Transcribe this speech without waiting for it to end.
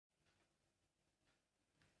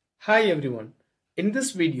Hi everyone. In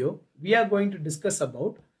this video, we are going to discuss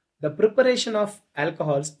about the preparation of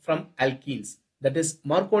alcohols from alkenes, that is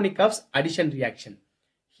Markovnikov's addition reaction.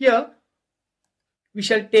 Here, we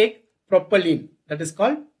shall take propylene, that is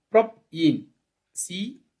called propylene,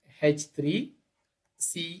 CH3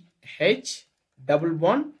 CH double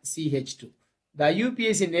bond CH2. The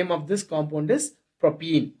IUPAC name of this compound is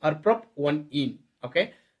propylene or prop-1-ene.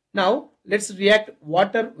 Okay. Now, let's react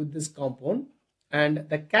water with this compound, and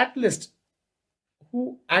the catalyst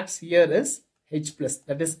who acts here is H plus,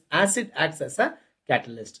 that is acid acts as a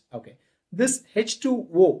catalyst. Okay, this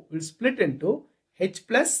H2O will split into H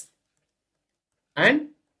plus and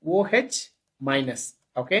OH minus.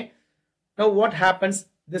 Okay, now what happens,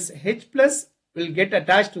 this H plus will get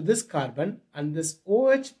attached to this carbon and this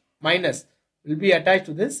OH minus will be attached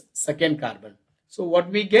to this second carbon. So what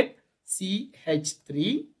we get,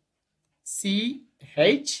 CH3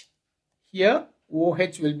 CH, here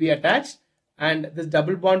OH will be attached and this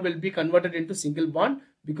double bond will be converted into single bond,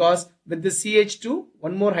 because with the CH2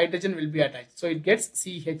 one more hydrogen will be attached, so it gets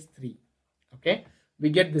CH3. Okay, we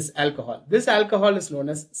get this alcohol. This alcohol is known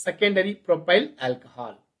as secondary propyl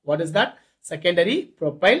alcohol. What is that? Secondary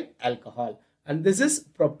propyl alcohol. And this is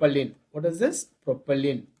propylene. What is this?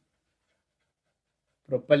 Propylene.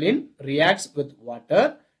 Propylene reacts with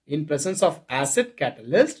water in presence of acid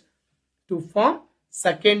catalyst to form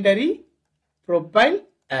secondary propyl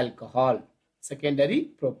alcohol.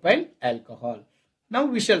 Secondary propyl alcohol. Now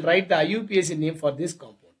we shall write the IUPAC name for this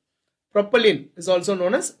compound. Propylene is also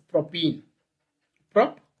known as propene.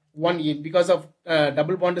 Prop-1-ene, because of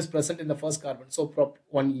double bond is present in the first carbon. So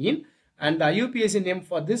prop-1-ene. And the IUPAC name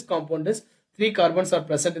for this compound is 3 carbons are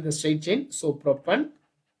present in the straight chain. So propan.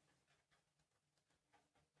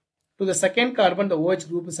 To the second carbon, the OH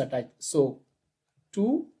group is attached. So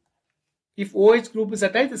 2. If OH group is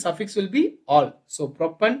attached, the suffix will be -ol. So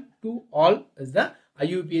Propan-2-ol is the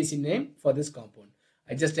IUPAC name for this compound.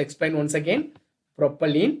 I just explain once again.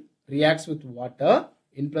 Propylene reacts with water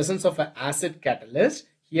in presence of an acid catalyst.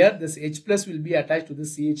 Here this H plus will be attached to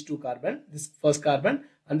this CH2 carbon, this first carbon,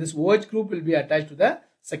 and this OH group will be attached to the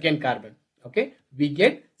second carbon. Okay, we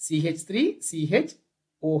get CH3 CH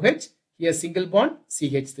OH, here single bond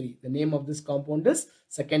CH3. The name of this compound is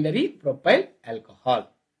secondary propyl alcohol.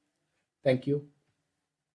 Thank you.